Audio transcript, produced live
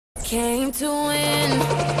came to win,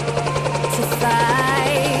 to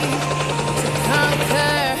fight, to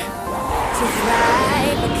conquer, to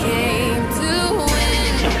thrive. I came to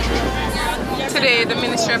win. Today, the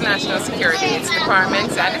Ministry of National Security, its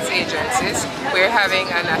departments and its agencies, we're having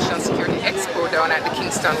a National Security Expo down at the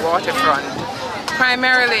Kingston Waterfront.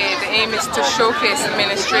 Primarily, the aim is to showcase the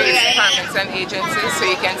ministry's departments and agencies so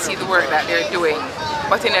you can see the work that they're doing.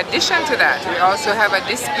 But in addition to that, we also have a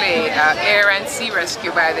display, air and sea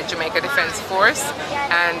rescue by the Jamaica Defence Force,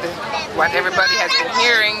 and what everybody has been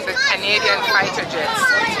hearing, the Canadian fighter jets.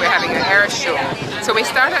 We're having an air show. So we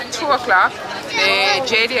start at 2 o'clock. The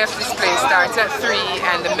JDF display starts at 3,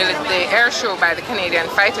 and the air show by the Canadian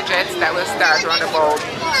fighter jets that will start around about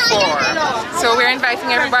 4. So we're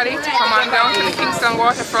inviting everybody to come on down to the Kingston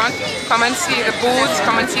Waterfront, come and see the booths,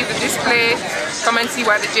 come and see the display, come and see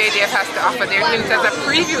what the JDF has to offer. They're doing it as a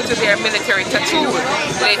preview to their military tattoo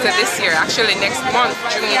later this year, actually next month,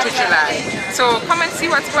 June to July. So come and see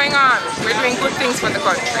what's going on. We're doing good things for the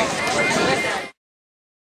country.